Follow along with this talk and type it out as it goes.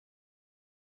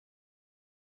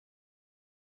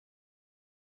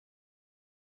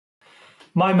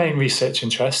My main research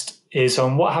interest is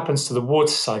on what happens to the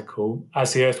water cycle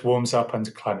as the Earth warms up under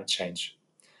climate change.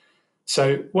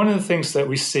 So, one of the things that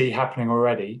we see happening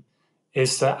already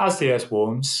is that as the Earth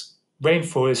warms,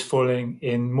 rainfall is falling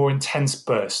in more intense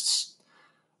bursts,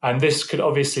 and this could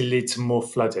obviously lead to more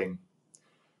flooding.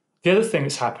 The other thing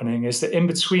that's happening is that in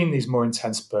between these more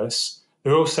intense bursts,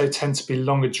 there also tend to be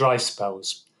longer dry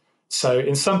spells. So,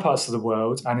 in some parts of the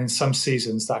world and in some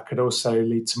seasons, that could also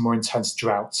lead to more intense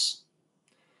droughts.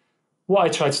 What I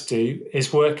try to do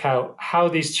is work out how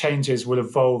these changes will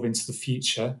evolve into the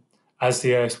future as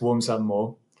the Earth warms up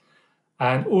more,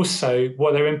 and also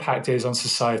what their impact is on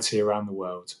society around the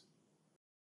world.